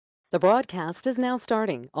The broadcast is now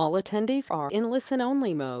starting. All attendees are in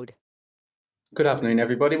listen-only mode. Good afternoon,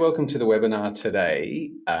 everybody. Welcome to the webinar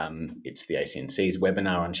today. It's the ACNC's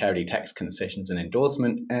webinar on charity tax concessions and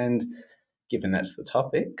endorsement. And given that's the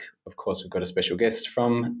topic, of course, we've got a special guest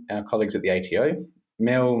from our colleagues at the ATO.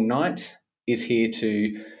 Mel Knight is here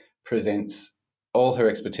to present all her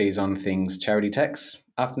expertise on things charity tax.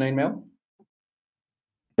 Afternoon, Mel.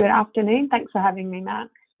 Good afternoon. Thanks for having me, Matt.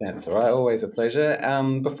 That's all right. Always a pleasure.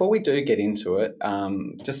 Before we do get into it,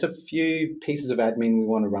 just a few pieces of admin we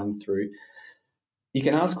want to run through. You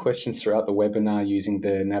can ask questions throughout the webinar using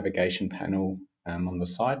the navigation panel on the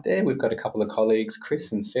side there. We've got a couple of colleagues,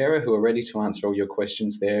 Chris and Sarah, who are ready to answer all your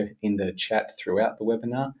questions there in the chat throughout the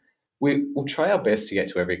webinar. We'll try our best to get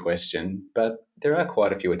to every question, but there are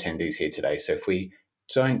quite a few attendees here today. So if we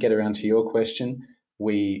don't get around to your question,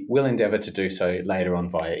 we will endeavour to do so later on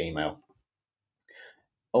via email.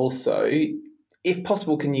 Also, if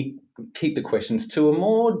possible, can you keep the questions to a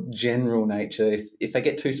more general nature? If they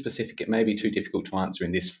get too specific, it may be too difficult to answer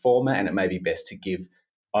in this format, and it may be best to give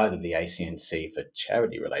either the ACNC for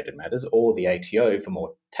charity-related matters or the ATO for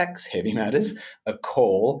more tax-heavy matters a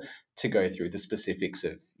call to go through the specifics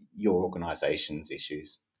of your organisation's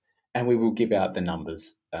issues. And we will give out the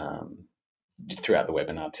numbers throughout the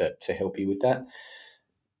webinar to help you with that.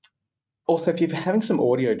 Also, if you're having some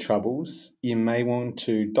audio troubles, you may want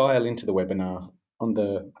to dial into the webinar. On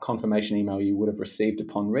the confirmation email you would have received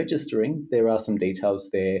upon registering, there are some details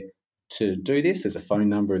there to do this. There's a phone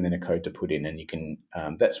number and then a code to put in, and you can.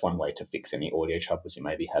 That's one way to fix any audio troubles you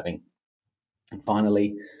may be having. And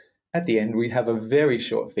finally, at the end, we have a very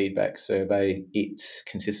short feedback survey. It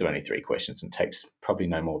consists of only 3 questions and takes probably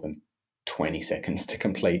no more than 20 seconds to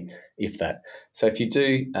complete, if that. So if you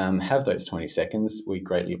do have those 20 seconds, we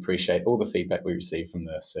greatly appreciate all the feedback we receive from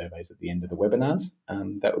the surveys at the end of the webinars.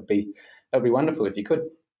 That would be wonderful if you could.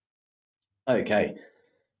 Okay,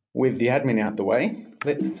 with the admin out the way,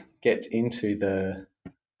 let's get into the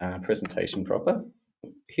presentation proper.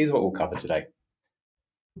 Here's what we'll cover today.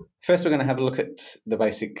 First, we're going to have a look at the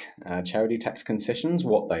basic charity tax concessions,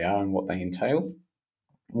 what they are and what they entail.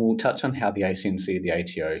 We'll touch on how the ACNC and the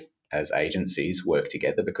ATO as agencies work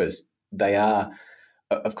together, because they are,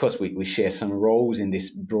 of course, we share some roles in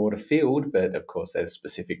this broader field, but of course there's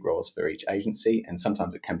specific roles for each agency, and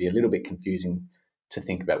sometimes it can be a little bit confusing to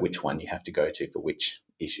think about which one you have to go to for which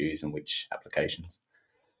issues and which applications.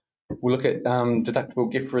 We'll look at deductible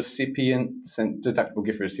gift recipients and deductible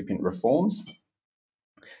gift recipient reforms,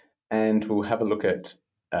 and we'll have a look at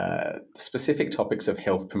specific topics of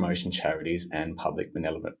health promotion charities and public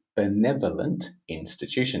benevolent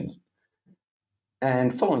institutions.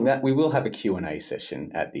 And following that, we will have a Q&A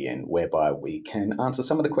session at the end whereby we can answer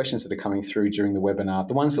some of the questions that are coming through during the webinar,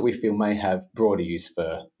 the ones that we feel may have broader use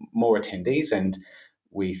for more attendees and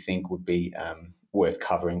we think would be worth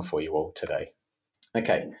covering for you all today.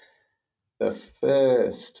 Okay, the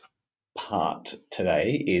first part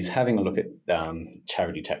today is having a look at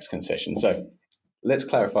charity tax concessions. So let's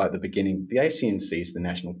clarify at the beginning, the ACNC is the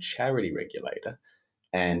National Charity Regulator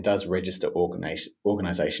and does register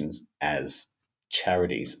organisations as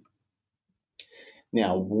charities.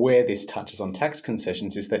 Now, where this touches on tax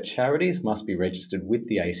concessions is that charities must be registered with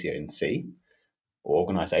the ACNC, or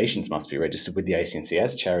organisations must be registered with the ACNC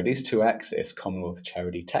as charities to access Commonwealth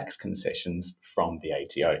charity tax concessions from the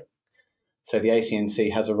ATO. So the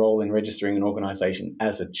ACNC has a role in registering an organisation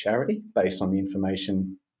as a charity based on the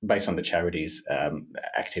information, based on the charity's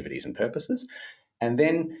activities and purposes. And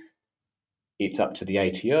then it's up to the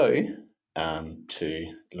ATO to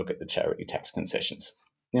look at the charity tax concessions.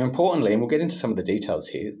 Now, importantly, and we'll get into some of the details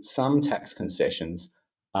here, some tax concessions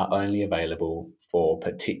are only available for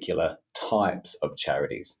particular types of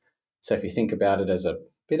charities. So if you think about it as a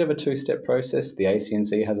bit of a two-step process, the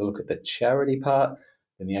ACNC has a look at the charity part,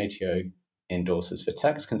 then the ATO endorses for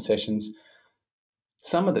tax concessions.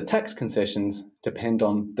 Some of the tax concessions depend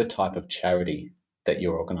on the type of charity that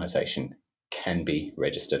your organisation can be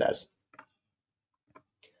registered as.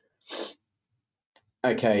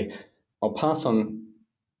 Okay, I'll pass on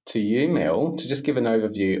to you, Mel, to just give an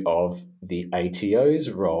overview of the ATO's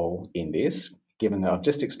role in this, given that I've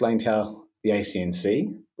just explained how the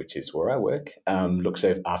ACNC, which is where I work, looks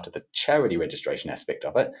after the charity registration aspect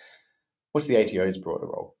of it. What's the ATO's broader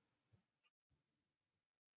role?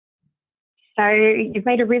 So you've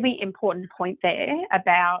made a really important point there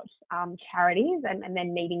about charities and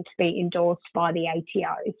then needing to be endorsed by the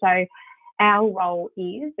ATO. So our role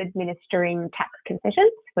is administering tax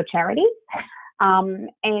concessions for charities.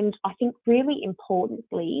 And I think really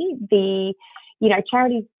importantly,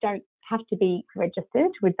 charities don't have to be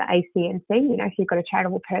registered with the ACNC, if you've got a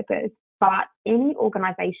charitable purpose, but any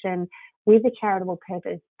organisation with a charitable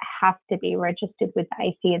purpose has to be registered with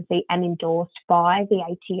the ACNC and endorsed by the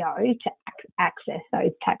ATO to access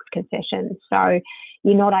those tax concessions. So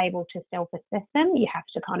you're not able to self-assess them. You have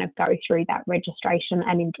to kind of go through that registration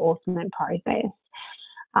and endorsement process.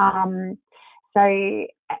 So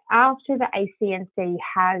after the ACNC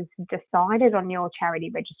has decided on your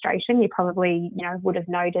charity registration, you probably would have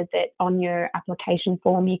noted that on your application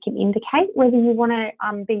form you can indicate whether you want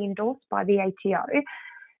to be endorsed by the ATO.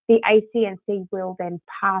 The ACNC will then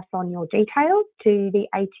pass on your details to the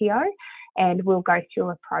ATO and we'll go through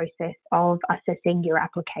a process of assessing your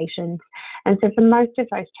applications. And so for most of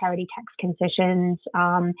those charity tax concessions,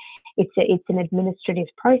 it's an administrative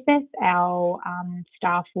process. Our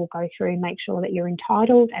staff will go through, make sure that you're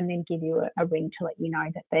entitled, and then give you a ring to let you know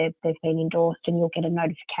that they've been endorsed, and you'll get a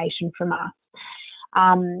notification from us.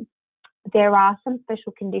 There are some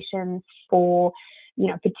special conditions for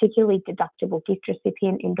particularly deductible gift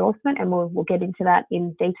recipient endorsement, and we'll get into that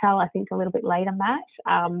in detail, I think, a little bit later, Matt,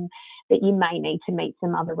 that you may need to meet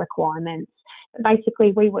some other requirements. But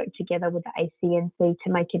basically, we work together with the ACNC to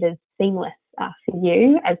make it as seamless for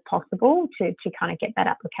you as possible to kind of get that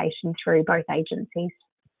application through both agencies.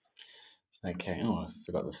 Okay. Oh, I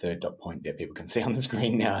forgot the third dot point there. People can see on the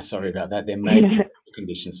screen now. Sorry about that. There may be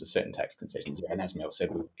conditions for certain tax concessions. Yeah, and as Mel said,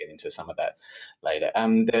 we'll get into some of that later.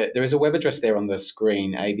 There is a web address there on the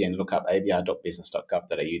screen, ABN lookup,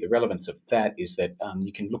 abr.business.gov.au. The relevance of that is that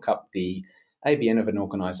you can look up the ABN of an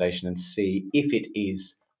organisation and see if it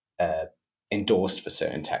is endorsed for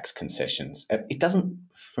certain tax concessions. It doesn't,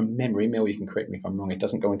 from memory, Mel, you can correct me if I'm wrong, it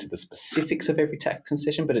doesn't go into the specifics of every tax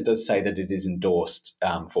concession, but it does say that it is endorsed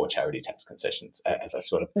for charity tax concessions as a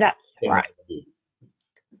sort of... That's right.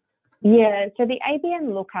 Yeah, so the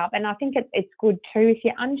ABN lookup, and I think it's good too if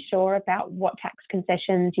you're unsure about what tax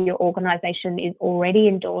concessions your organisation is already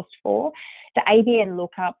endorsed for, the ABN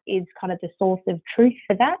lookup is kind of the source of truth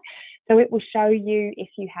for that. So it will show you if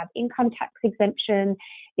you have income tax exemption,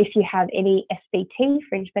 if you have any FBT,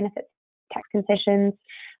 fringe benefits tax concessions,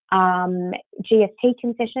 GST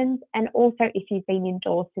concessions, and also if you've been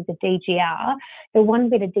endorsed as a DGR. The one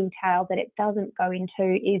bit of detail that it doesn't go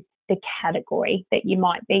into is the category that you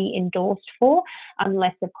might be endorsed for,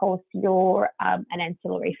 unless, of course, you're an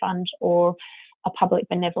ancillary fund or a public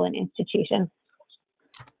benevolent institution.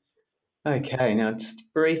 Okay, now just a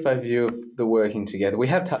brief overview of the working together. We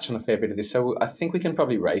have touched on a fair bit of this, so I think we can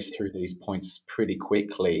probably race through these points pretty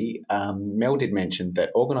quickly. Mel did mention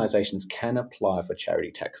that organisations can apply for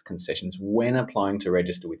charity tax concessions when applying to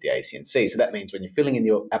register with the ACNC. So that means when you're filling in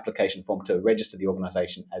your application form to register the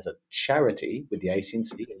organisation as a charity with the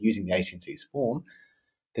ACNC and using the ACNC's form,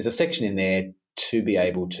 there's a section in there to be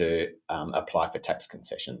able to apply for tax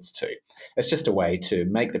concessions too. It's just a way to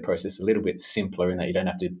make the process a little bit simpler in that you don't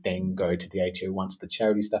have to then go to the ATO once the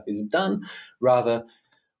charity stuff is done. Rather,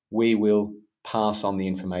 we will pass on the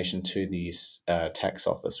information to the tax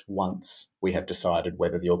office once we have decided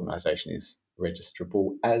whether the organisation is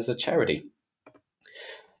registrable as a charity.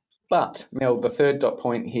 But, Mel, the third dot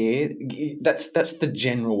point here, that's the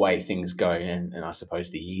general way things go and I suppose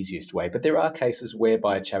the easiest way. But there are cases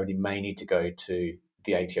whereby a charity may need to go to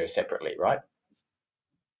the ATO separately, right?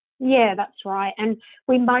 Yeah, that's right. And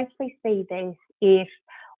we mostly see this if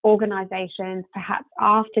organisations, perhaps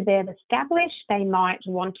after they're established, they might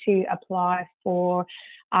want to apply for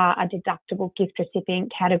a deductible gift recipient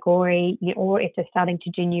category, or if they're starting to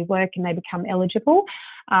do new work and they become eligible,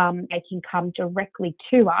 they can come directly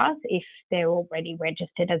to us if they're already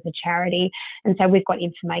registered as a charity. And so we've got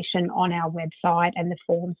information on our website and the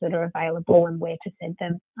forms that are available and where to send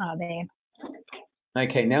them there.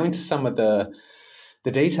 Okay, now into some of the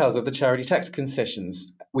details of the charity tax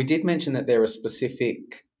concessions. We did mention that there are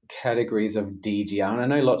specific categories of DGR, and I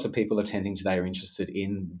know lots of people attending today are interested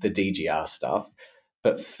in the DGR stuff.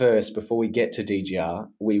 But first, before we get to DGR,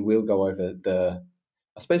 we will go over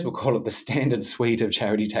I suppose we'll call it the standard suite of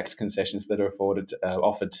charity tax concessions that are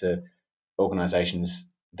offered to organisations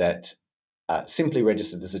that are simply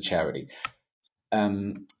registered as a charity.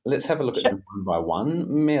 Let's have a look at them one by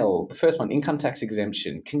one. Mel, the first one, income tax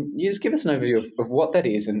exemption. Can you just give us an overview of what that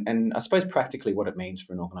is and I suppose practically what it means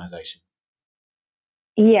for an organisation?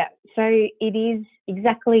 Yeah, so it is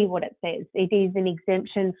exactly what it says. It is an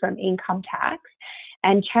exemption from income tax,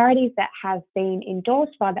 and charities that have been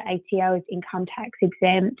endorsed by the ATO as income tax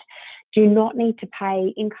exempt do not need to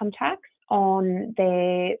pay income tax on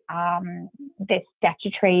their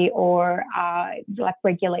statutory or like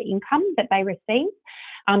regular income that they receive.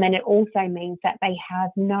 And it also means that they have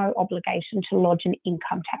no obligation to lodge an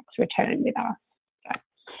income tax return with us. So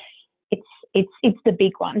it's it's the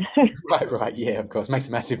big one. Right. Yeah, of course. Makes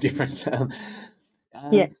a massive difference.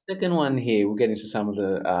 Yeah. Second one here, we'll get into some of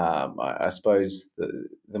the, I suppose,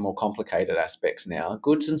 the more complicated aspects now.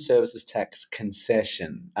 Goods and services tax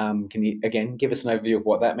concession. Can you, again, give us an overview of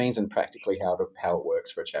what that means and practically how it works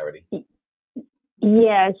for a charity?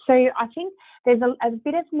 Yeah, so I think there's a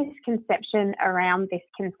bit of misconception around this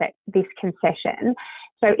concession.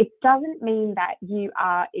 So it doesn't mean that you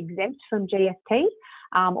are exempt from GST,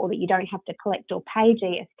 or that you don't have to collect or pay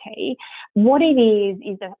GST. What it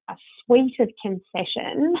is a suite of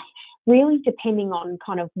concessions, really depending on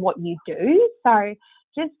kind of what you do. So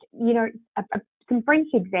just, some brief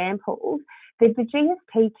examples. The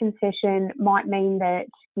GST concession might mean that,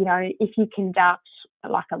 if you conduct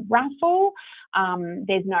like a raffle,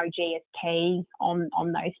 there's no GST on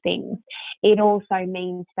those things. It also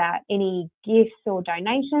means that any gifts or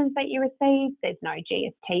donations that you receive, there's no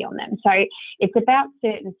GST on them. So it's about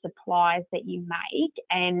certain supplies that you make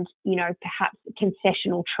and, perhaps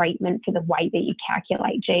concessional treatment for the way that you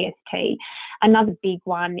calculate GST. Another big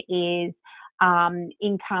one is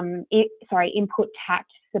input tax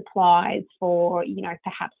supplies for,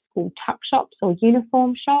 perhaps school tuck shops or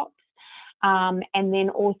uniform shops. And then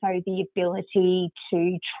also the ability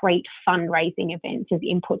to treat fundraising events as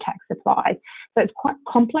input tax supplies. So it's quite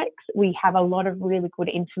complex. We have a lot of really good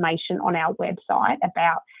information on our website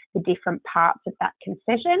about the different parts of that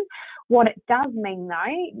concession. What it does mean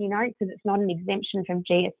though, because it's not an exemption from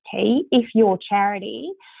GST, if your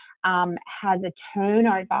charity has a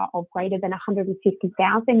turnover of greater than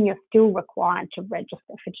 150,000, you're still required to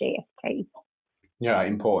register for GST. Yeah,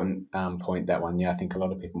 important point, that one. Yeah, I think a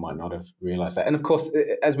lot of people might not have realised that. And of course,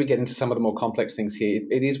 as we get into some of the more complex things here,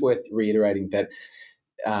 it is worth reiterating that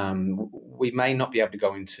we may not be able to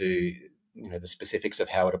go into the specifics of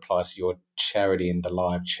how it applies to your charity in the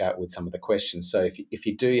live chat with some of the questions. So if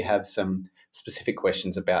you do have some specific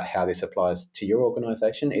questions about how this applies to your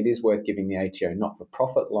organisation, it is worth giving the ATO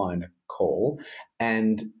not-for-profit line a call.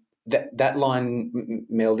 And that line,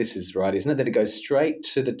 Mel, this is right, isn't it? That it goes straight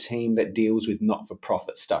to the team that deals with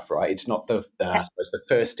not-for-profit stuff, right? It's not I suppose the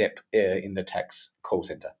first step in the tax call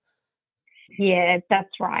centre. Yeah,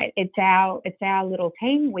 that's right. It's our little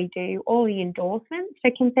team. We do all the endorsements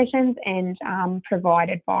for concessions and provide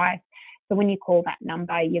advice. So when you call that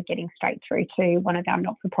number, you're getting straight through to one of our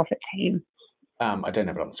not-for-profit team. I don't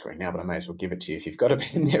have it on the screen now, but I may as well give it to you. If you've got a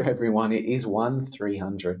pen there, everyone, it is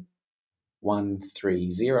 1300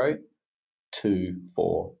 130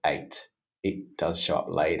 248. It does show up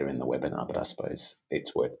later in the webinar, but I suppose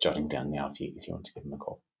it's worth jotting down now if you want to give them a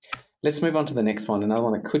call. Let's move on to the next one, another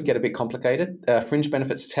one that could get a bit complicated. Fringe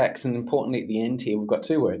benefits tax, and importantly at the end here, we've got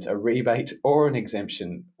two words, a rebate or an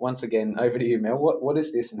exemption. Once again, over to you, Mel. What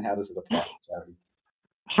is this and how does it apply to charity?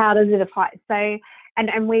 How does it apply? So,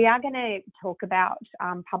 and we are going to talk about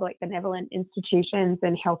public benevolent institutions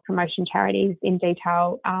and health promotion charities in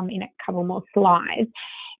detail in a couple more slides.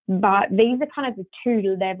 But these are kind of the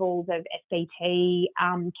two levels of FBT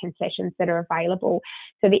concessions that are available.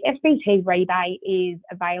 So the FBT rebate is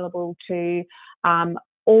available to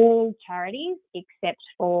all charities except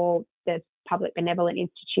for the public benevolent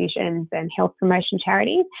institutions and health promotion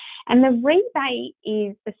charities. And the rebate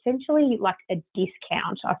is essentially like a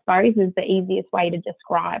discount, I suppose, is the easiest way to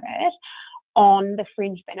describe it, on the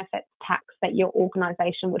fringe benefits tax that your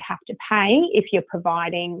organisation would have to pay if you're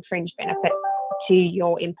providing fringe benefits to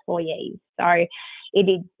your employees. So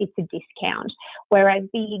it's a discount. Whereas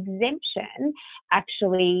the exemption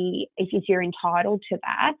actually, if you're entitled to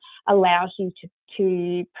that, allows you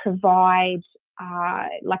to provide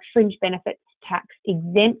like fringe benefits tax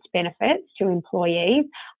exempt benefits to employees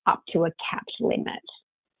up to a capped limit.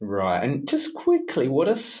 Right. And just quickly, what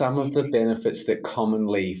are some of the benefits that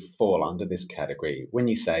commonly fall under this category? When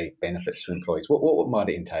you say benefits to employees, what might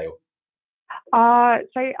it entail?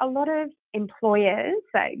 So a lot of employers,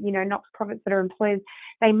 not-for-profits that are employers,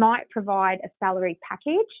 they might provide a salary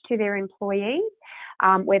package to their employees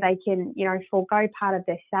where they can, forego part of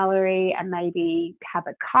their salary and maybe have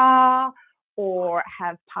a car or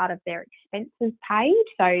have part of their expenses paid.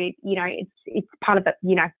 So, it's part of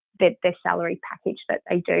their salary package that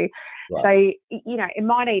they do. Right. So, it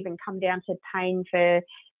might even come down to paying for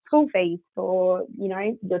school fees for,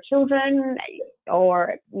 your children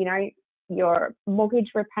or, your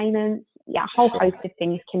mortgage repayments. Yeah, a whole host of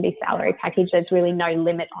things can be salary package. There's really no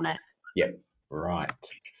limit on it. Yep, right.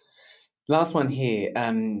 Last one here.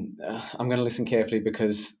 I'm going to listen carefully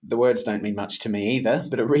because the words don't mean much to me either,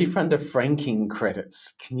 but a refund of franking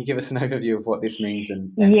credits. Can you give us an overview of what this means?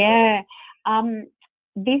 Yeah.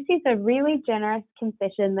 this is a really generous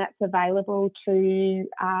concession that's available to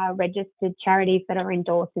registered charities that are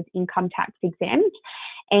endorsed as income tax exempt.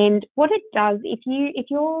 And what it does, if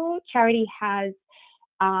your charity has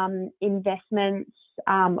investments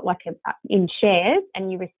in shares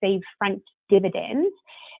and you receive franked dividends,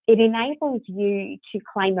 it enables you to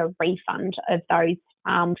claim a refund of those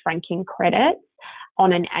franking credits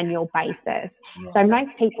on an annual basis. So most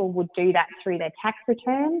people would do that through their tax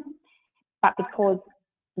return, but because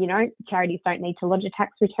charities don't need to lodge a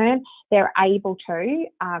tax return, they're able to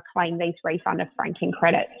claim these refund of franking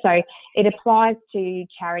credits. So it applies to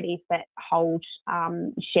charities that hold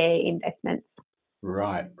share investments.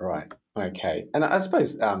 Right. Okay. And I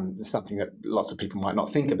suppose something that lots of people might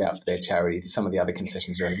not think about for their charity, some of the other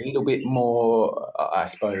concessions are a little bit more, I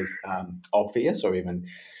suppose, obvious, or even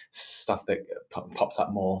stuff that pops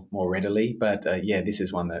up more readily. But this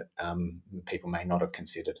is one that people may not have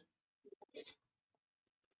considered.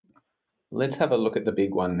 Let's have a look at the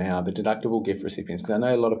big one now, the deductible gift recipients, because I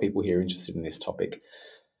know a lot of people here are interested in this topic.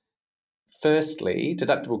 Firstly,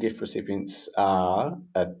 deductible gift recipients are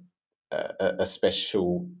a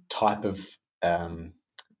special type of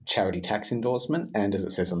charity tax endorsement, and as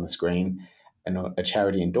it says on the screen, a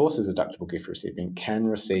charity endorses a deductible gift recipient can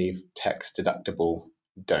receive tax deductible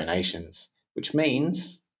donations, which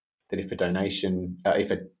means that if a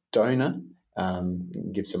donor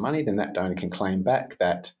gives some money, then that donor can claim back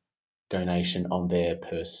that donation on their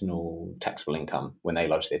personal taxable income when they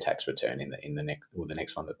lodge their tax return in the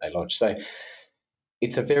next one that they lodge. So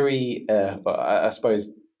it's a very, I suppose,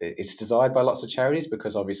 it's desired by lots of charities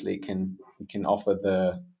because obviously it can offer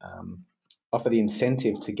the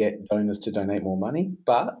incentive to get donors to donate more money,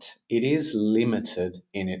 but it is limited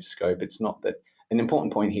in its scope. It's not that an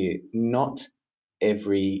important point here. Not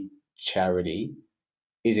every charity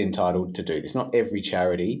is entitled to do this. Not every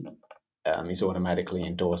charity is automatically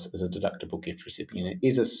endorsed as a deductible gift recipient. It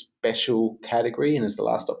is a special category, and as the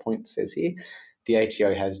last point says here, the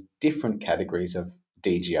ATO has different categories of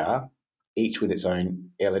DGR, each with its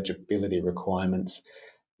own eligibility requirements.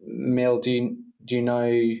 Mel, do you know,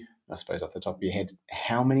 I suppose off the top of your head,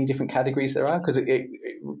 how many different categories there are? Because it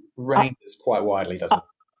ranges quite widely, doesn't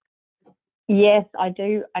it? Yes, I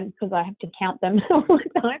do, and because I have to count them all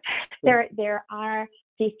the time. There are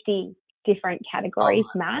 50 different categories,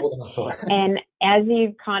 Matt. And as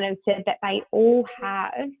you've kind of said, that they all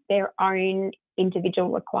have their own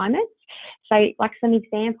individual requirements. So like some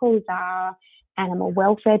examples are animal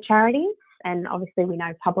welfare charities, and obviously we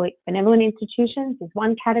know public benevolent institutions is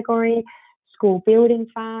one category, school building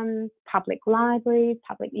funds, public libraries,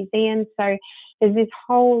 public museums. So there's this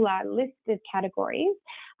whole list of categories,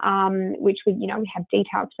 which we have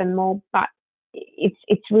details for more, but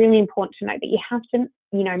it's really important to note that you have to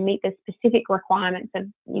meet the specific requirements of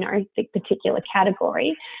the particular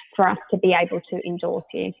category for us to be able to endorse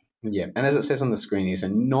you. Yeah, and as it says on the screen here, so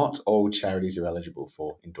not all charities are eligible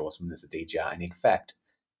for endorsement as a DGR, and in fact,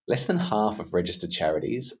 less than half of registered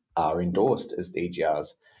charities are endorsed as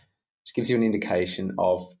DGRs, which gives you an indication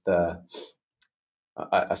of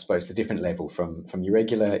I suppose, the different level from your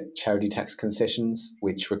regular charity tax concessions,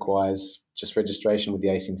 which requires just registration with the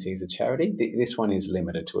ACNC as a charity. This one is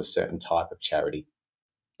limited to a certain type of charity.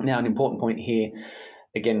 Now, an important point here,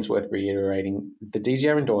 again, it's worth reiterating, the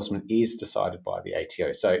DGR endorsement is decided by the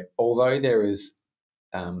ATO. So although there is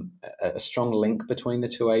a strong link between the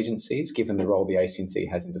two agencies, given the role the ACNC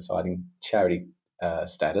has in deciding charity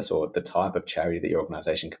status or the type of charity that your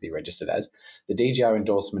organisation can be registered as, the DGR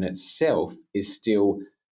endorsement itself is still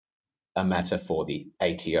a matter for the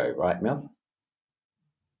ATO, right, Mel?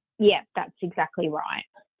 Yeah, that's exactly right.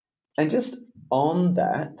 And just on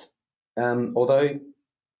that, although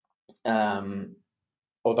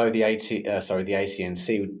the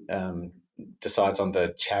ACNC decides on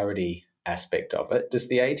the charity aspect of it, does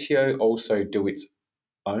the ATO also do its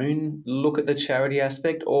own look at the charity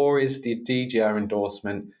aspect, or is the DGR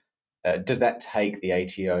endorsement, does that take the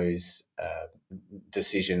ATO's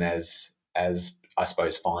decision as I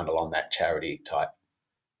suppose final on that charity type?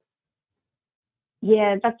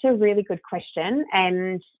 Yeah, that's a really good question.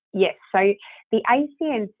 And yes, so the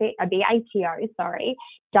ATO,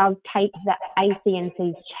 does take the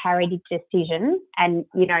ACNC's charity decision and,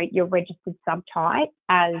 your registered subtype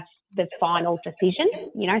as the final decision,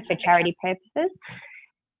 for charity purposes.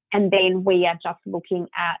 And then we are just looking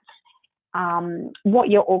at what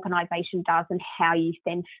your organisation does and how you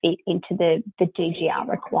then fit into the DGR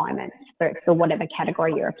requirements for whatever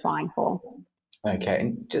category you're applying for. Okay,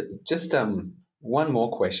 and just one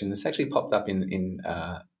more question. This actually popped up in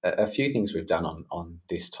a few things we've done on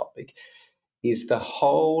this topic. is the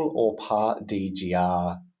whole or part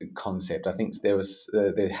DGR concept. I think there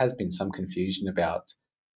has been some confusion about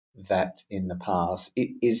that in the past.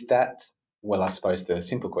 Is that, well, I suppose the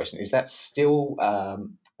simple question, is that still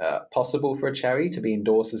possible for a charity to be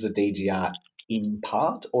endorsed as a DGR in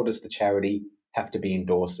part, or does the charity have to be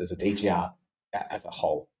endorsed as a DGR as a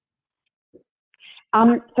whole?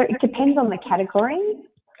 So it depends on the category.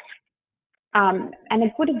 And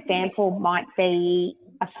a good example might be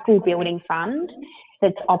a school building fund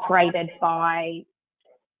that's operated by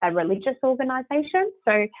a religious organisation.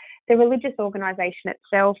 So the religious organisation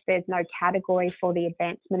itself, there's no category for the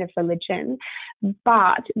advancement of religion,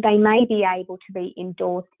 but they may be able to be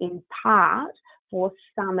endorsed in part for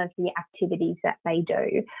some of the activities that they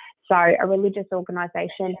do. So a religious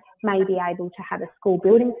organisation may be able to have a school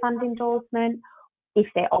building fund endorsement if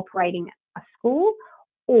they're operating a school,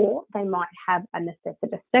 or they might have a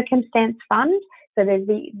necessitous circumstance fund. So there's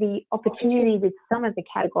the opportunity with some of the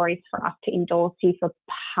categories for us to endorse you for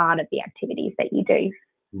part of the activities that you do.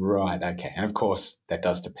 Right, okay. And of course, that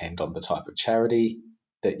does depend on the type of charity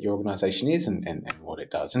that your organisation is and what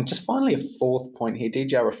it does. And just finally, a fourth point here,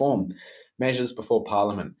 DGR reform, measures before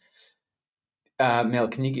Parliament. Mel,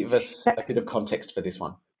 can you give us a bit of context for this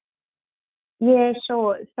one? Yeah,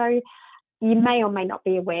 sure. So you may or may not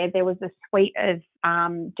be aware, there was a suite of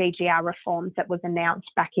DGR reforms that was announced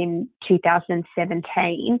back in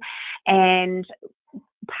 2017, and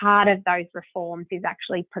part of those reforms is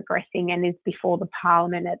actually progressing and is before the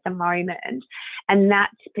Parliament at the moment. And that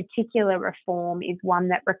particular reform is one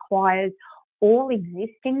that requires all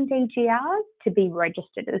existing DGRs to be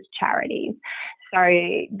registered as charities. So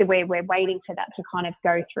we're waiting for that to kind of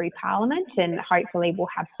go through Parliament, and hopefully we'll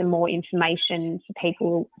have some more information for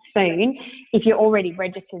people soon. If you're already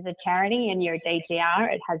registered as a charity and you're a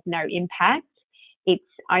DGR, it has no impact. It's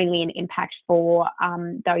only an impact for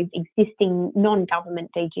those existing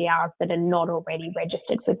non-government DGRs that are not already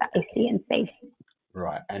registered with the ACNC.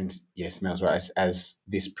 Right, and yes, Mel's right. As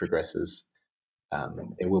this progresses,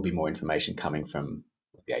 there will be more information coming from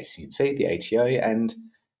the ACNC, the ATO, and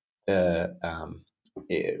the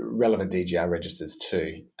relevant DGR registers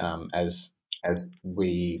too, as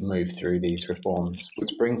we move through these reforms,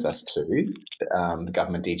 which brings us to the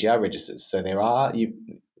government DGR registers. So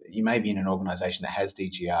you may be in an organisation that has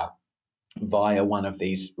DGR via one of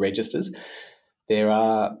these registers. There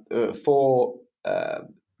are 4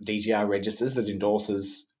 DGR registers that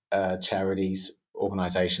endorses charities,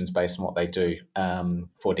 organisations based on what they do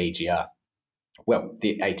for DGR. Well,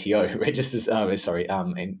 the ATO registers,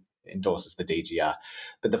 endorses the DGR.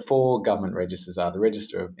 But the 4 government registers are the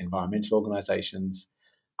Register of Environmental Organisations,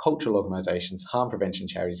 Cultural Organisations, Harm Prevention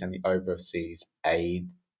Charities, and the Overseas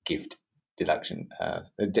Aid Gift Deduction.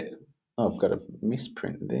 I've got a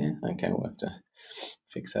misprint there. Okay, we'll have to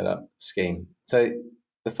fix that up. Scheme. So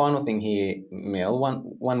the final thing here, Mel,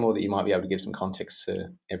 one more that you might be able to give some context to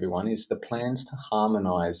everyone is the plans to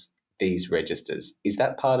harmonise these registers. Is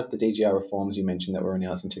that part of the DGR reforms you mentioned that were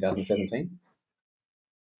announced in 2017?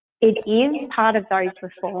 It is part of those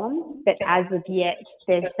reforms, but as of yet,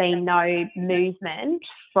 there's been no movement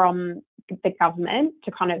from the government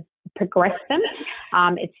to kind of progress them.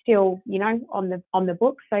 It's still, on the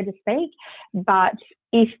books, so to speak. But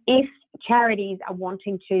if charities are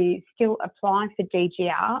wanting to still apply for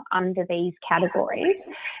DGR under these categories,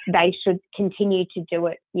 they should continue to do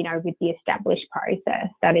it, with the established process,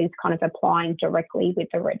 that is kind of applying directly with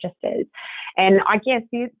the registers. And I guess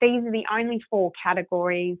these are the only 4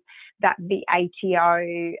 categories that the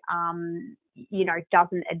ATO,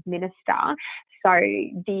 doesn't administer. So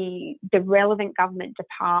the relevant government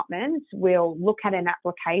departments will look at an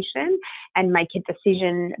application and make a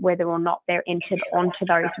decision whether or not they're entered onto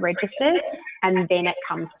those registers, and then it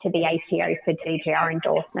comes to the ATO for DGR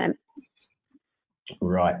endorsement.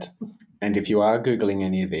 Right. And if you are Googling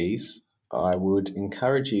any of these, I would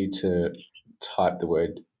encourage you to type the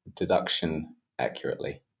word deduction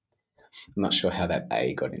accurately. I'm not sure how that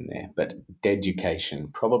A got in there, but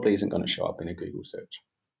deducation probably isn't going to show up in a Google search.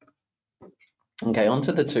 Okay, on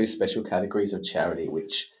to the 2 special categories of charity,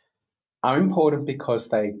 which are important because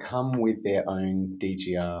they come with their own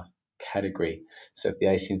DGR category. So if the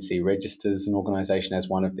ACNC registers an organisation as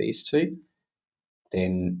one of these 2,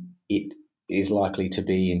 then it is likely to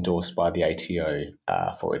be endorsed by the ATO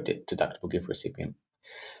for a deductible gift recipient.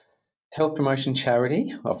 Health promotion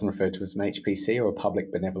charity, often referred to as an HPC or a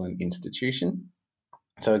public benevolent institution.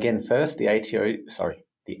 So again, first the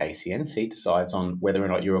ACNC decides on whether or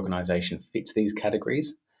not your organisation fits these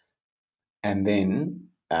categories, and then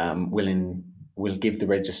will give the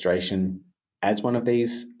registration as one of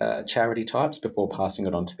these charity types before passing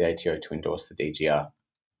it on to the ATO to endorse the DGR.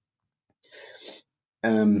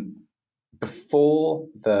 Before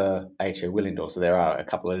the ATO will endorse, so there are a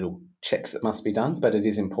couple of little checks that must be done, but it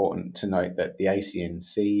is important to note that the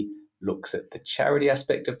ACNC looks at the charity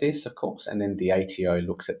aspect of this, of course, and then the ATO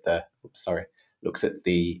looks at the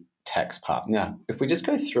tax part. Now, if we just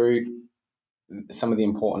go through some of the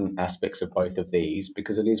important aspects of both of these,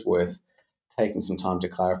 because it is worth taking some time to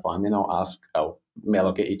clarify, and then Mel,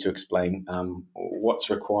 I'll get you to explain what's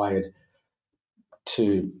required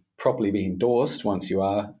to properly be endorsed once you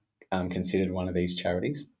are considered one of these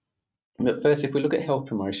charities. But first, if we look at health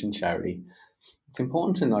promotion charity, it's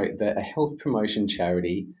important to note that a health promotion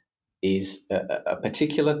charity is a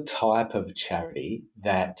particular type of charity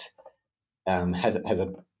that has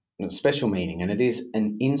a special meaning, and it is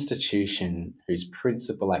an institution whose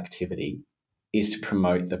principal activity is to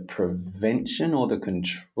promote the prevention or the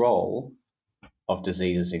control of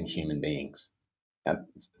diseases in human beings.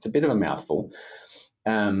 It's a bit of a mouthful.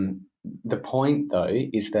 The point, though,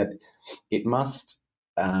 is that it must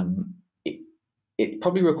it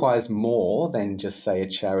probably requires more than just, say, a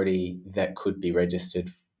charity that could be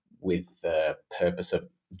registered with the purpose of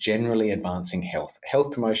generally advancing health. A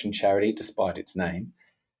health promotion charity, despite its name,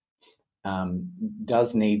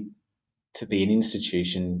 does need to be an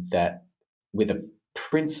institution that with a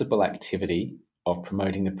principal activity of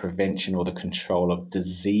promoting the prevention or the control of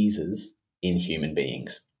diseases in human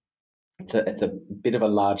beings. It's a bit of a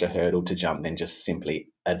larger hurdle to jump than just simply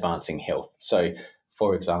advancing health. So,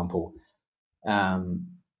 for example,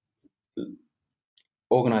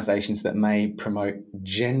 organisations that may promote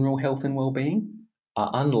general health and well-being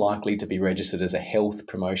are unlikely to be registered as a health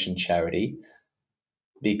promotion charity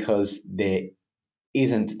because there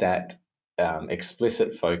isn't that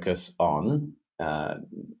explicit focus on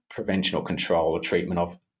prevention or control or treatment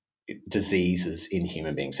of diseases in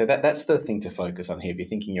human beings. So that's the thing to focus on here. If you're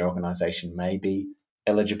thinking your organisation may be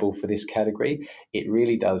eligible for this category, it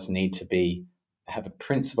really does need to have a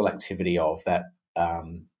principal activity of that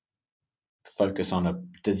focus on a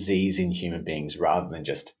disease in human beings rather than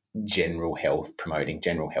just general health, promoting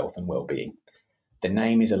general health and well-being. The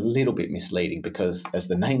name is a little bit misleading because, as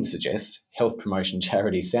the name suggests, health promotion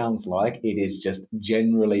charity sounds like it is just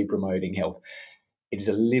generally promoting health. It is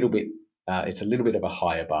a little bit of a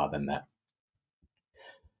higher bar than that.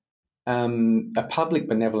 A public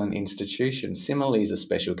benevolent institution similarly is a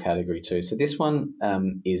special category too. So this one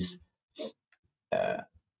is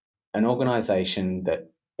an organisation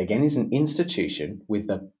that, again, is an institution with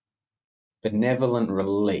the benevolent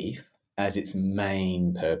relief as its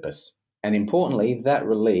main purpose. And importantly, that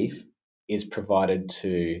relief is provided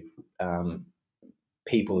to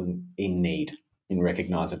people in need, in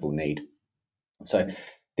recognisable need. So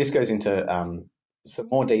this goes into some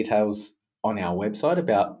more details on our website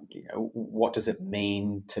about what does it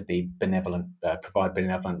mean to be benevolent, provide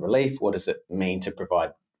benevolent relief? What does it mean to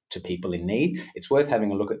provide to people in need? It's worth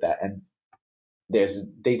having a look at that. And there's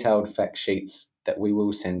detailed fact sheets that we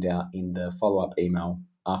will send out in the follow-up email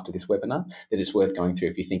after this webinar that it's worth going through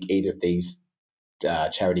if you think either of these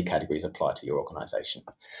charity categories apply to your organisation.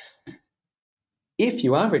 If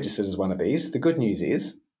you are registered as one of these, the good news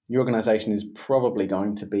is your organisation is probably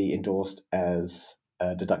going to be endorsed as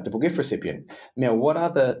a deductible gift recipient. Now, what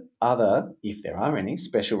are the other, if there are any,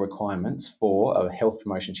 special requirements for a health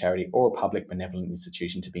promotion charity or a public benevolent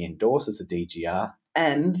institution to be endorsed as a DGR?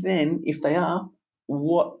 And then, if they are,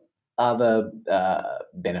 what other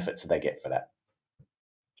benefits do they get for that?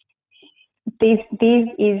 These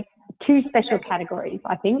is two special categories,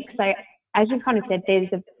 I think. So as you kind of said, there's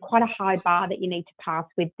quite a high bar that you need to pass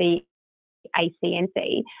with the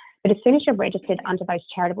ACNC. But as soon as you're registered under those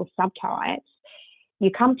charitable subtypes,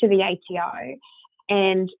 you come to the ATO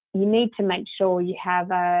and you need to make sure you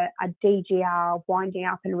have a DGR winding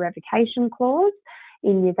up and revocation clause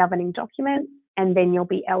in your governing documents, and then you'll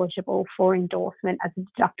be eligible for endorsement as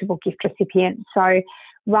a deductible gift recipient. So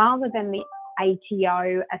rather than the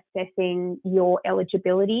ATO assessing your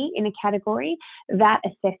eligibility in a category, that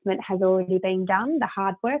assessment has already been done, the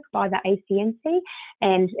hard work by the ACNC,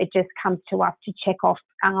 and it just comes to us to check off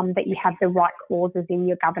that you have the right clauses in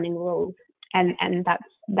your governing rules, and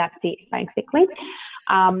that's it basically.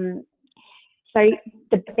 So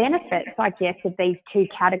the benefits, I guess, of these two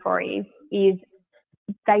categories is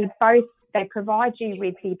they provide you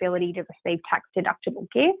with the ability to receive tax deductible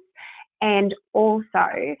gifts, and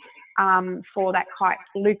also for that quite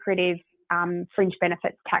lucrative fringe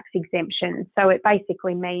benefits tax exemption. So it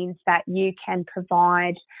basically means that you can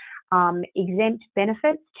provide exempt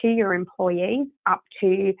benefits to your employees up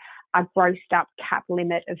to a grossed up cap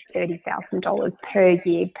limit of $30,000 per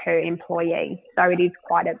year per employee. So it is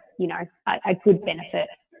quite a good benefit.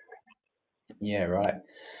 Yeah, right.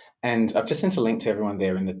 And I've just sent a link to everyone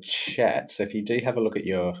there in the chat. So if you do have a look at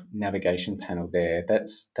your navigation panel there,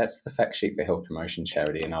 that's the fact sheet for health promotion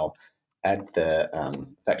charity, and I'll add the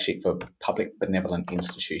fact sheet for public benevolent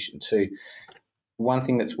institution too. One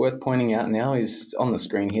thing that's worth pointing out now is on the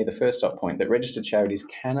screen here, the first dot point, that registered charities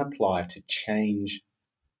can apply to change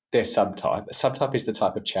their subtype. A subtype is the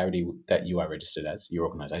type of charity that you are registered as, your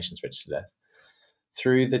organisation is registered as,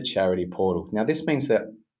 through the charity portal. Now, this means that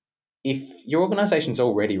if your organisation is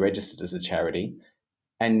already registered as a charity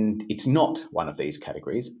and it's not one of these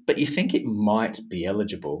categories, but you think it might be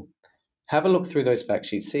eligible, have a look through those fact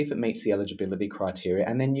sheets, see if it meets the eligibility criteria,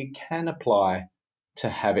 and then you can apply to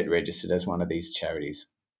have it registered as one of these charities.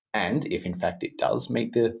 And if in fact it does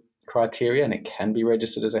meet the criteria and it can be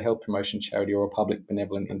registered as a health promotion charity or a public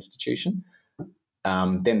benevolent institution,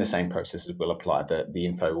 then the same processes will apply. The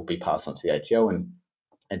info will be passed on to the ATO and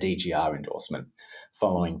a DGR endorsement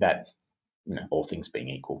following that, all things being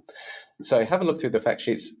equal. So have a look through the fact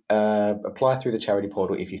sheets, apply through the charity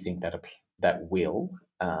portal if you think that will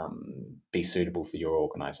be suitable for your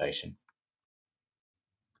organisation.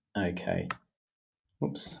 Okay.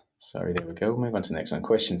 Oops, sorry, there we go. We'll move on to the next one.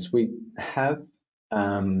 Questions. We have,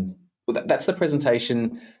 that's the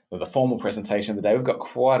presentation, or the formal presentation of the day. We've got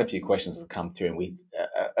quite a few questions that have come through, and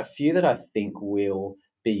a few that I think will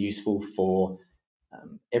be useful for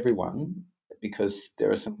everyone, because there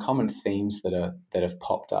are some common themes that have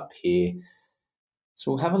popped up here. So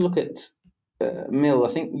we'll have a look at Mill.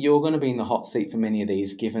 I think you're going to be in the hot seat for many of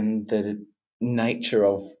these, given the nature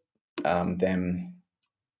of them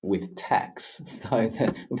with tax. So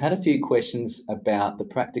we've had a few questions about the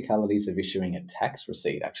practicalities of issuing a tax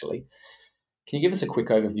receipt, actually. Can you give us a quick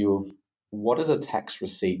overview of what does a tax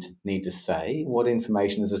receipt need to say? What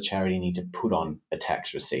information does a charity need to put on a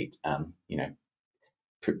tax receipt?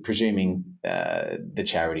 Presuming the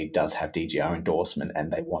charity does have DGR endorsement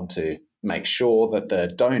and they want to make sure that the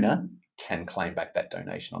donor can claim back that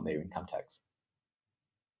donation on their income tax.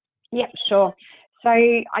 Yep, sure. So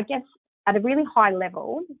I guess at a really high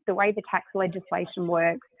level, the way the tax legislation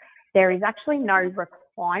works, there is actually no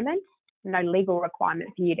legal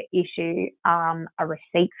requirement for you to issue a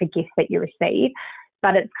receipt for gifts that you receive,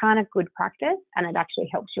 but it's kind of good practice and it actually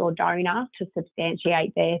helps your donor to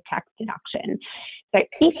substantiate their tax deduction. So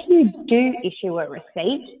if you do issue a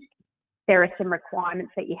receipt, there are some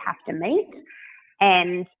requirements that you have to meet,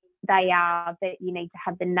 and they are that you need to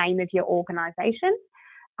have the name of your organisation,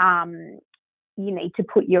 you need to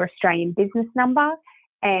put your Australian business number,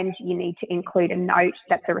 and you need to include a note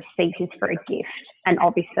that the receipt is for a gift. And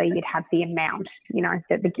obviously you'd have the amount,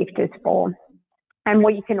 that the gift is for. And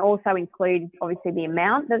what you can also include is obviously the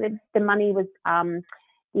amount that the money was,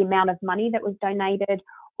 the amount of money that was donated,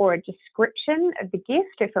 or a description of the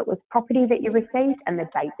gift if it was property that you received, and the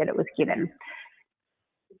date that it was given.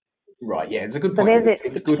 Right, yeah, it's a good point.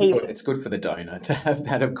 It's good for the donor to have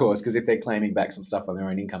that, of course, because if they're claiming back some stuff on their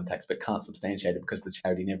own income tax but can't substantiate it because the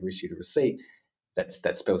charity never issued a receipt,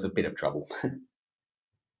 that spells a bit of trouble.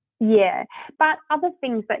 Yeah, but other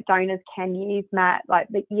things that donors can use, Matt, like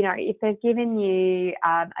if they've given you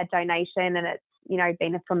a donation and it's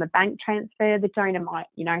been from a bank transfer, the donor might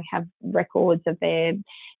have records of their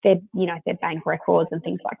bank records and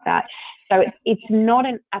things like that. So it's not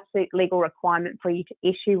an absolute legal requirement for you to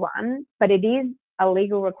issue one, but it is a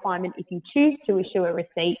legal requirement if you choose to issue a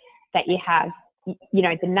receipt that you have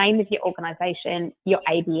the name of your organisation, your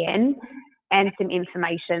ABN, and some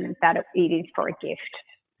information that it is for a gift.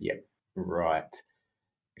 Yep, right.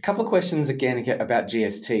 A couple of questions again about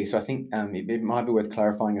GST. So I think it might be worth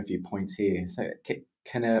clarifying a few points here. So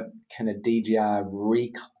can a DGR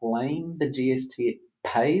reclaim the GST it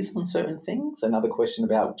pays on certain things? Another question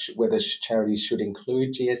about whether charities should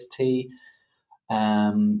include GST.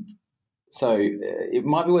 So it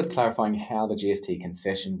might be worth clarifying how the GST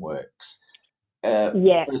concession works.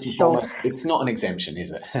 Yeah, first and sure. foremost, it's not an exemption,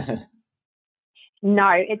 is it?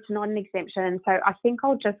 No, it's not an exemption. So I think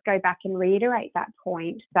I'll just go back and reiterate that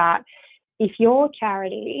point, that if your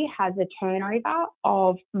charity has a turnover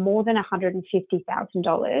of more than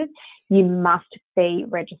 $150,000, you must be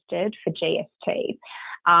registered for GST.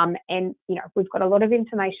 And we've got a lot of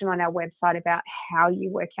information on our website about how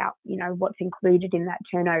you work out, what's included in that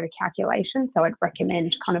turnover calculation. So I'd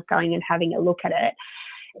recommend kind of going and having a look at it.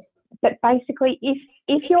 But basically,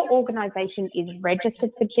 if your organisation is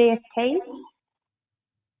registered for GST,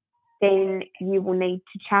 then you will need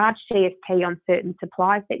to charge GST on certain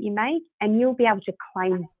supplies that you make, and you'll be able to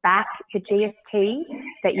claim back the GST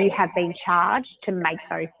that you have been charged to make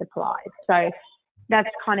those supplies. So that's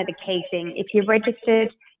kind of the key thing. If you're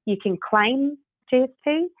registered, you can claim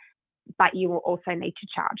GST, but you will also need to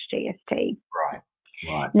charge GST. Right.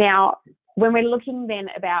 Right. Now, when we're looking then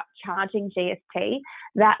about charging GST,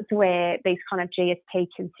 that's where these kind of GST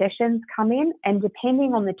concessions come in. And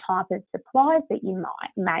depending on the type of supplies that you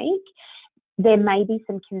might make, there may be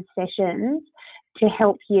some concessions to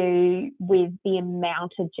help you with the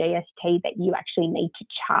amount of GST that you actually need to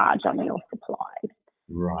charge on your supplies.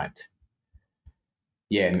 Right.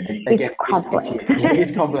 Yeah, and again, it's complex.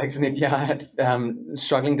 It's complex, and if you're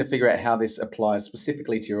struggling to figure out how this applies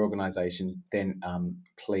specifically to your organisation, then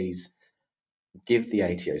please give the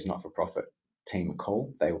ATO's not-for-profit team a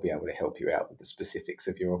call. They will be able to help you out with the specifics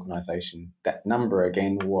of your organisation. That number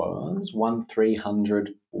again was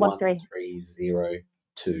 1300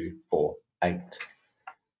 130248.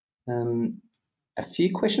 A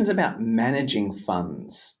few questions about managing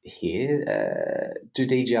funds here. Do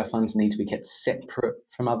DGR funds need to be kept separate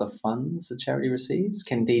from other funds a charity receives?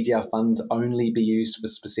 Can DGR funds only be used for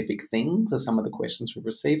specific things, are some of the questions we've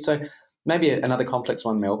received. So maybe another complex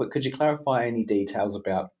one, Mel, but could you clarify any details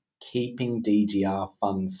about keeping DGR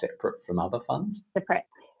funds separate from other funds? Separate.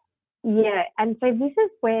 Yeah, and so this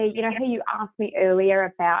is where, you know, how you asked me earlier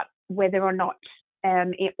about whether or not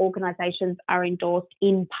organisations are endorsed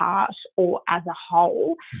in part or as a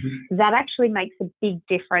whole, that actually makes a big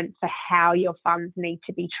difference for how your funds need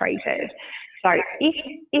to be treated. So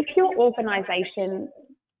if your organisation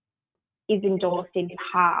is endorsed in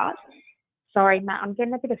part, sorry, Matt, I'm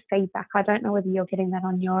getting a bit of feedback. I don't know whether you're getting that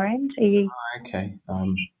on your end. Are you? Okay.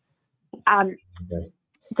 Okay.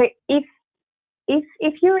 So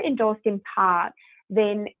if you're endorsed in part,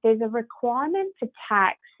 then there's a requirement for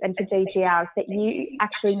tax and for DGRs that you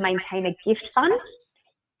actually maintain a gift fund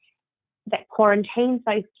that quarantines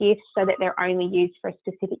those gifts so that they're only used for a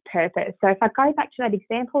specific purpose. So if I go back to that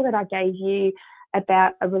example that I gave you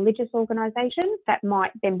about a religious organisation that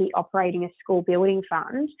might then be operating a school building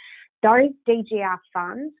fund, those DGR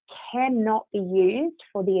funds cannot be used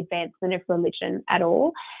for the advancement of religion at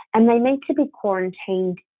all, and they need to be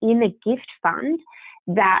quarantined in a gift fund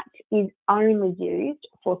that is only used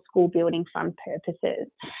for school building fund purposes.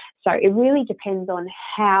 So it really depends on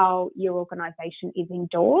how your organisation is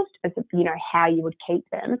endorsed, as you know, how you would keep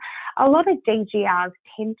them. A lot of DGRs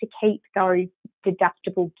tend to keep those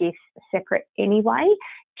deductible gifts separate anyway,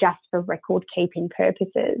 just for record keeping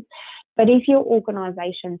purposes. But if your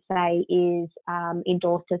organisation, say, is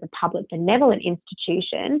endorsed as a public benevolent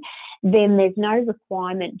institution, then there's no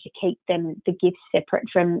requirement to keep the gifts separate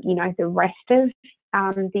from, you know, the rest of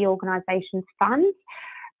the organisation's funds,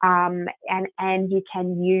 and you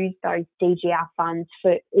can use those DGR funds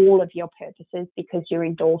for all of your purposes because you're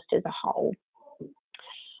endorsed as a whole.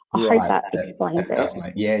 I hope that explains it. Does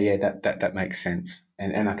make, that makes sense,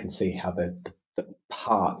 and I can see how the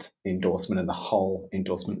part endorsement and the whole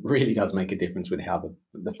endorsement really does make a difference with how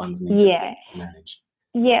the funds need to be managed.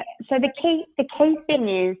 Yeah. So the key thing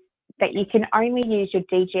is that you can only use your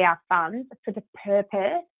DGR funds for the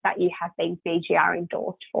purpose that you have been DGR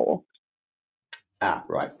endorsed for.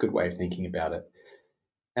 Right. Good way of thinking about it.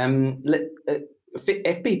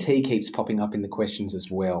 FBT keeps popping up in the questions as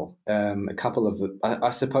well. A couple of, I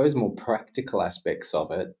suppose, more practical aspects of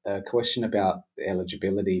it. A question about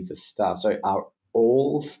eligibility for staff. So are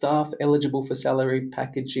all staff eligible for salary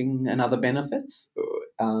packaging and other benefits?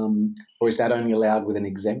 Or is that only allowed with an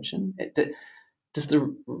exemption? Does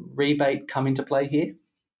the rebate come into play here?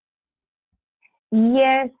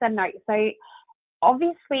 Yes and no. So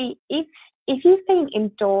obviously, if you've been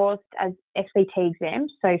endorsed as FBT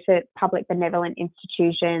exempt, so for public benevolent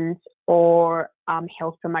institutions or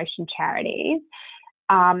health promotion charities,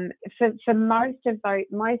 for most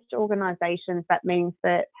organisations, that means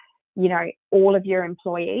that, you know, all of your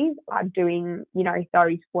employees are doing, you know,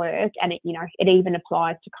 those work, and it even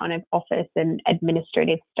applies to kind of office and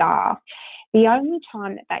administrative staff. The only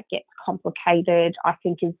time that gets complicated, I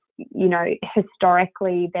think, is, you know,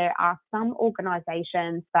 historically there are some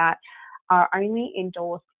organisations that are only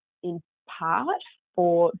endorsed in part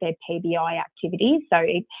for their PBI activities. So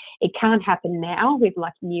it can't happen now with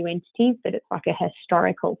like new entities, but it's like a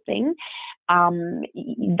historical thing.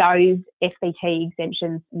 Those FBT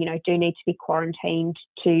exemptions, you know, do need to be quarantined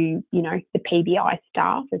to, you know, the PBI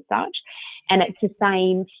staff as such. And it's the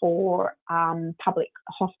same for public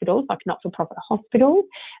hospitals, like not-for-profit hospitals.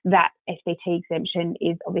 That FBT exemption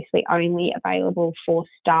is obviously only available for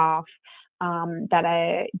staff that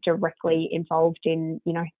are directly involved in,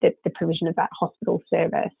 you know, the provision of that hospital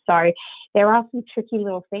service. So there are some tricky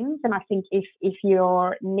little things, and I think if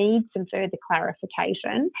you need some further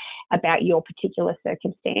clarification about your particular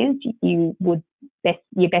circumstance, you would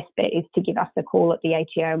your best bet is to give us a call at the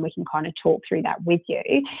ATO and we can kind of talk through that with you.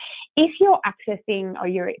 If you're accessing or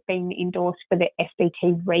you're being endorsed for the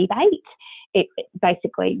FBT rebate, it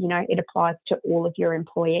basically, it applies to all of your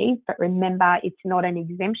employees. But remember, it's not an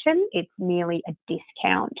exemption, it's merely a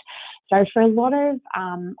discount. So for a lot of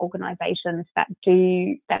organisations that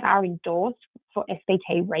are endorsed for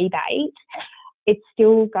FBT rebate, it's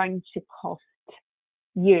still going to cost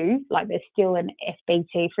you, like there's still an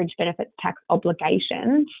FBT, fringe benefits tax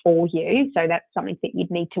obligation for you. So that's something that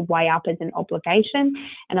you'd need to weigh up as an obligation.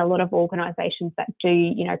 And a lot of organisations that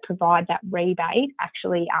do, provide that rebate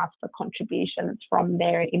actually ask for contributions from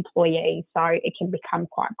their employees. So it can become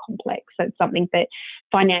quite complex. So it's something that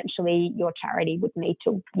financially your charity would need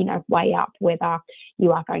to, weigh up whether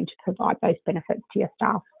you are going to provide those benefits to your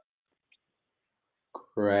staff.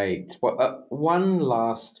 Great. Well, one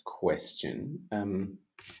last question.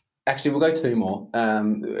 Actually, we'll go two more.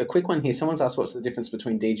 A quick one here. Someone's asked what's the difference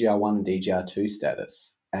between DGR1 and DGR2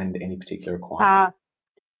 status and any particular requirements?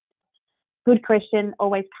 Good question.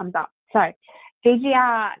 Always comes up. So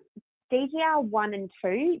DGR1 and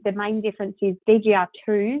 2, the main difference is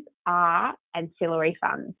DGR2s are ancillary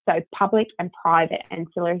funds. So public and private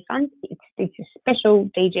ancillary funds. It's a special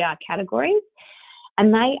DGR categories,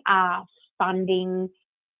 and they are funding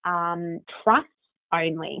trusts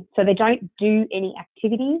only. So they don't do any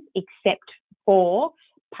activities except for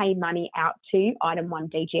pay money out to Item 1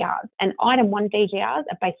 DGRs. And Item 1 DGRs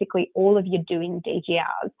are basically all of your doing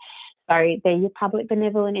DGRs. So they're your public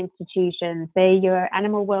benevolent institutions, they're your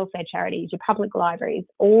animal welfare charities, your public libraries,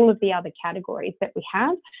 all of the other categories that we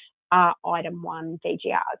have are Item 1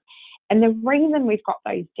 DGRs. And the reason we've got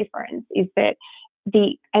those different is that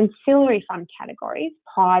the ancillary fund categories,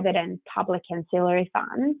 private and public ancillary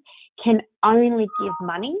funds, can only give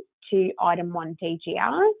money to Item 1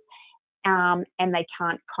 DGRs, and they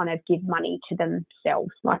can't kind of give money to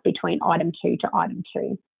themselves, like between Item 2 to Item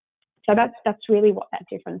 2. So that's really what that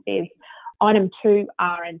difference is. Item 2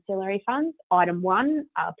 are ancillary funds. Item 1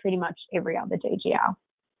 are pretty much every other DGR.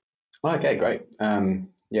 Okay, great.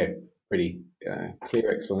 Pretty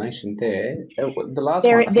clear explanation there. The last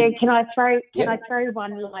one. Can I throw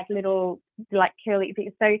one little curly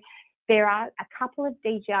thing? So there are a couple of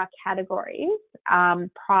DGR categories: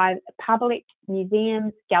 public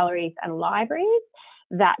museums, galleries, and libraries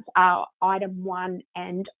that are Item 1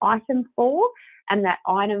 and Item 4, and that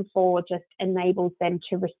Item 4 just enables them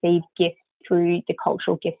to receive gifts through the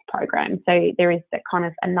cultural gifts program. So there is that kind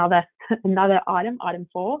of another item, Item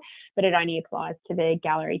 4, but it only applies to the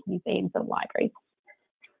galleries, museums, and libraries.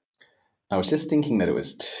 I was just thinking that it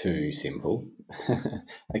was too simple.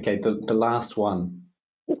 Okay, the last one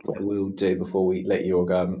that we'll do before we let you all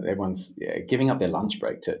go. Everyone's giving up their lunch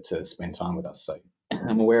break to spend time with us, so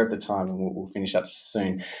I'm aware of the time and we'll finish up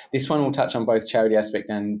soon. This one will touch on both charity aspect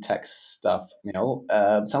and tax stuff.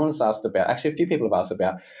 Someone's asked about, actually a few people have asked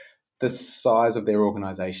about the size of their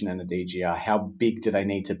organisation and a DGR. How big do they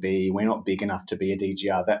need to be? We're not big enough to be a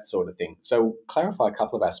DGR, that sort of thing. So clarify a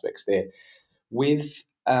couple of aspects there.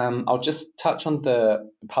 I'll just touch on the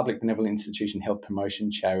public benevolent institution health promotion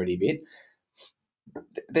charity bit.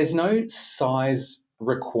 There's no size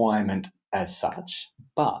requirement as such,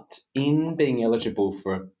 but in being eligible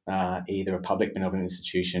for either a public benevolent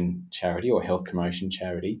institution charity or health promotion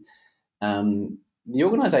charity, the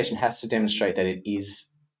organisation has to demonstrate that it is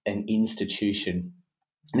an institution.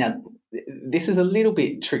 Now, this is a little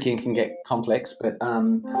bit tricky and can get complex, but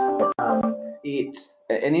an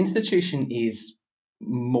institution is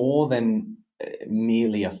more than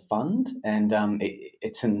merely a fund, and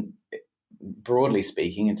broadly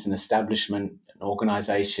speaking, it's an establishment, an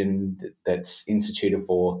organisation that's instituted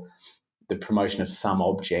for the promotion of some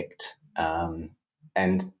object, and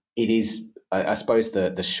it is, I suppose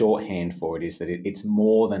the shorthand for it is that it's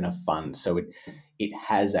more than a fund. So it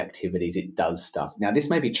has activities, it does stuff. Now, this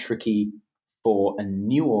may be tricky for a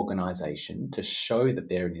new organisation to show that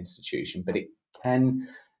they're an institution, but it can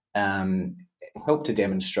help to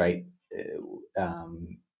demonstrate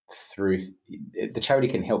through the charity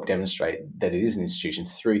can help demonstrate that it is an institution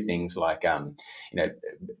through things like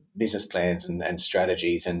business plans and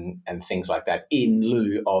strategies and things like that, in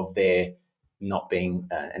lieu of there not being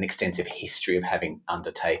an extensive history of having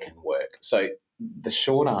undertaken work. So the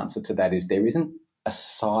short answer to that is there isn't a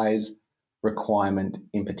size requirement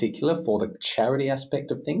in particular for the charity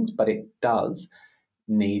aspect of things, but it does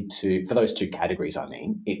need to, for those two categories,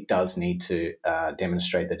 it does need to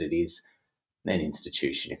demonstrate that it is an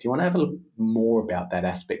institution. If you want to have a look more about that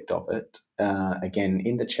aspect of it, again,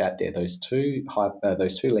 in the chat there, those two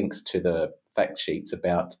links to the fact sheets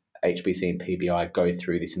about HBC and PBI go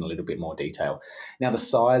through this in a little bit more detail. Now, the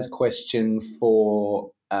size question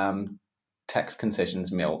for tax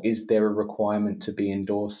concessions, Mel, is there a requirement to be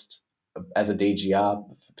endorsed as a DGR?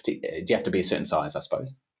 Do you have to be a certain size, I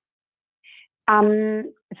suppose?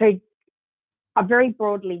 So I very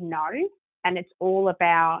broadly no, and it's all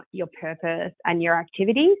about your purpose and your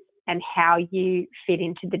activities and how you fit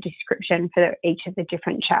into the description for each of the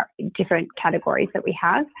different categories that we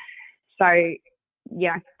have. So,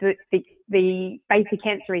 yeah, the basic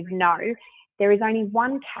answer is no. There is only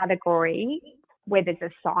one category where there's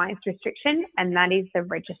a size restriction, and that is the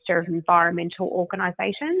Register of Environmental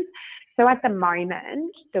Organisations. So at the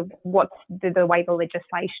moment, the way the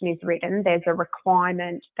legislation is written, there's a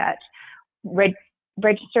requirement that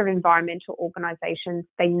Register of Environmental Organisations,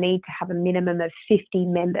 they need to have a minimum of 50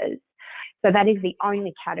 members. So that is the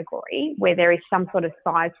only category where there is some sort of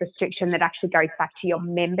size restriction that actually goes back to your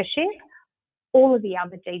membership. All of the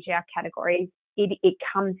other DGR categories, it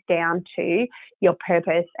comes down to your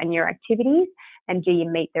purpose and your activities, and do you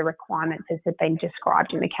meet the requirements as have been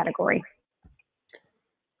described in the category.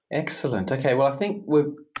 Excellent. Okay, well, I think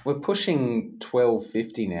we're pushing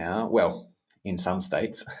 12:50 now. Well, in some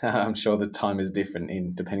states. I'm sure the time is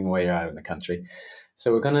different depending where you are in the country.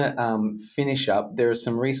 So we're going to finish up. There are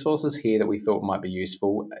some resources here that we thought might be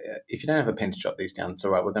useful. If you don't have a pen to jot these down, it's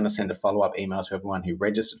all right. We're going to send a follow-up email to everyone who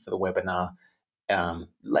registered for the webinar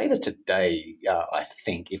later today, I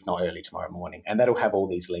think, if not early tomorrow morning. And that'll have all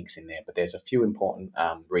these links in there. But there's a few important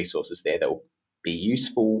resources there that will be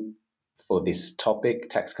useful for this topic: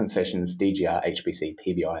 tax concessions, DGR, HBC,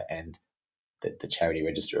 PBI, and the charity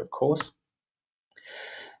register, of course.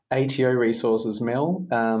 ATO resources, Mel.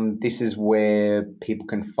 This is where people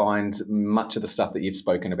can find much of the stuff that you've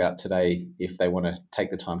spoken about today if they want to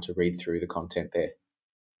take the time to read through the content there.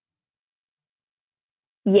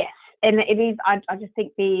 Yes, and it is. I just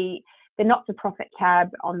think the not-for-profit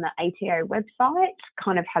tab on the ATO website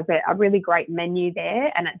kind of has a really great menu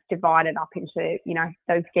there, and it's divided up into,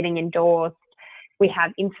 those getting endorsed. We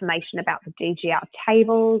have information about the DGR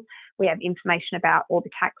tables. We have information about all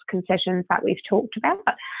the tax concessions that we've talked about.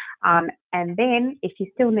 And then if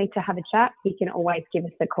you still need to have a chat, you can always give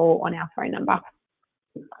us a call on our phone number.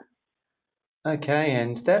 Okay,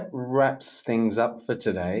 and that wraps things up for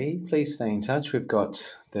today. Please stay in touch. We've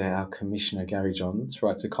got our Commissioner, Gary Johns,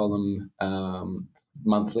 writes a column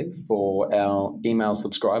monthly for our email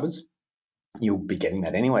subscribers. You'll be getting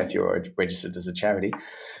that anyway if you're registered as a charity. We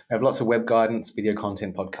have lots of web guidance, video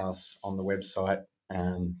content, podcasts on the website,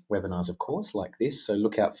 webinars, of course, like this. So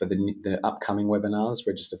look out for the upcoming webinars,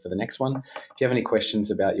 register for the next one. If you have any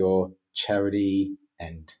questions about your charity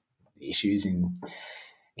and issues in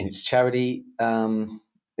its charity, the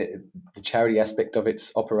charity aspect of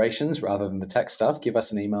its operations rather than the tax stuff, give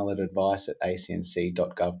us an email at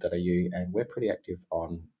advice@acnc.gov.au, and we're pretty active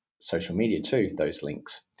on social media too, those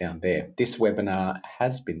links down there. This webinar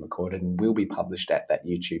has been recorded and will be published at that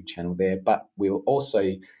YouTube channel there, but we'll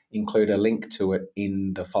also include a link to it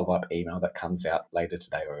in the follow-up email that comes out later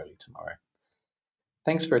today or early tomorrow.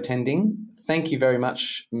 Thanks for attending. Thank you very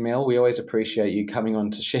much, Mel. We always appreciate you coming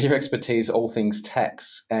on to share your expertise, all things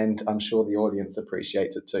tax, and I'm sure the audience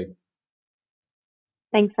appreciates it too.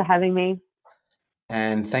 Thanks for having me.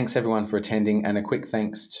 And thanks everyone for attending, and a quick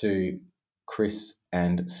thanks to Chris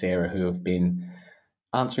and Sarah, who have been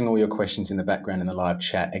answering all your questions in the background in the live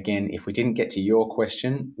chat. Again, if we didn't get to your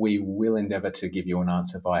question, we will endeavour to give you an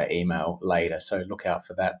answer via email later, so look out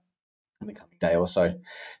for that in the coming day or so. If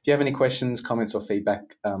you have any questions, comments or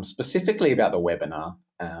feedback specifically about the webinar,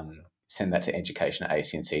 send that to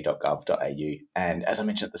education@acnc.gov.au. And as I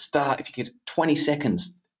mentioned at the start, if you get 20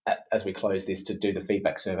 seconds as we close this to do the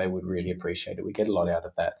feedback survey, we'd really appreciate it. We get a lot out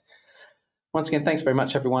of that. Once again, thanks very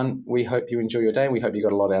much, everyone. We hope you enjoy your day, and we hope you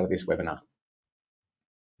got a lot out of this webinar.